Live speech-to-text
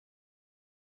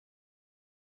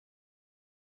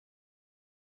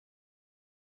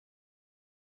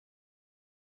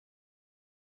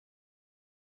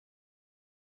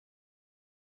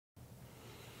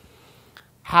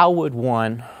How would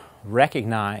one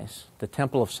recognize the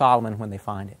Temple of Solomon when they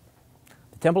find it?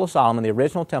 The Temple of Solomon, the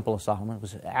original Temple of Solomon,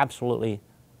 was absolutely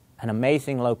an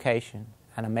amazing location,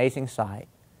 an amazing site,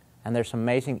 and there's some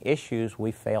amazing issues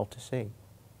we fail to see.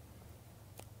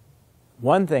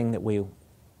 One thing that we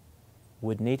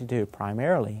would need to do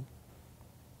primarily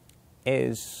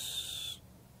is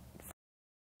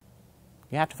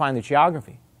you have to find the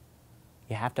geography.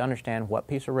 You have to understand what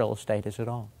piece of real estate is it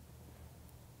on.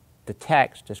 The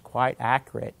text is quite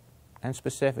accurate and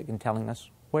specific in telling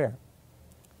us where.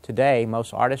 Today,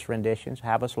 most artist renditions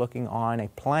have us looking on a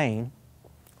plain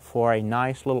for a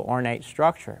nice little ornate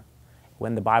structure,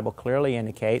 when the Bible clearly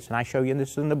indicates, and I show you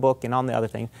this in the book and on the other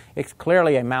things, it's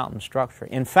clearly a mountain structure.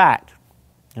 In fact,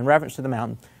 in reference to the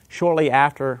mountain, shortly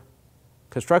after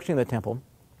constructing the temple,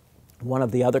 one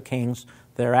of the other kings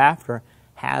thereafter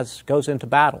goes into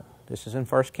battle. This is in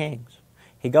 1 Kings.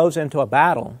 He goes into a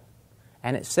battle,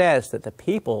 and it says that the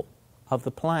people of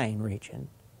the plain region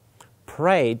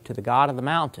prayed to the God of the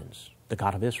mountains, the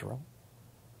God of Israel.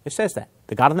 It says that,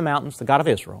 the God of the mountains, the God of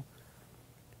Israel,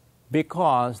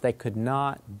 because they could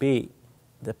not beat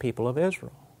the people of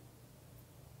Israel.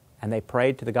 And they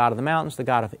prayed to the God of the mountains, the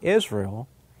God of Israel,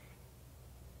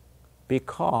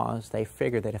 because they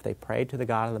figured that if they prayed to the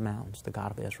God of the mountains, the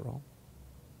God of Israel,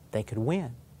 they could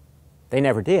win. They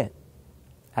never did,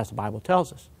 as the Bible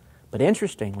tells us. But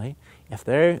interestingly, if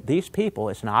these people,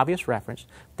 it's an obvious reference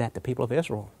that the people of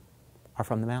Israel are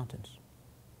from the mountains.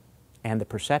 And the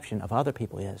perception of other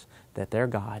people is that their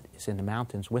God is in the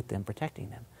mountains with them,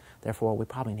 protecting them. Therefore, we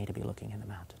probably need to be looking in the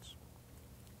mountains.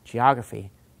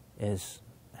 Geography is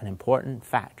an important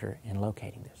factor in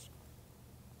locating this.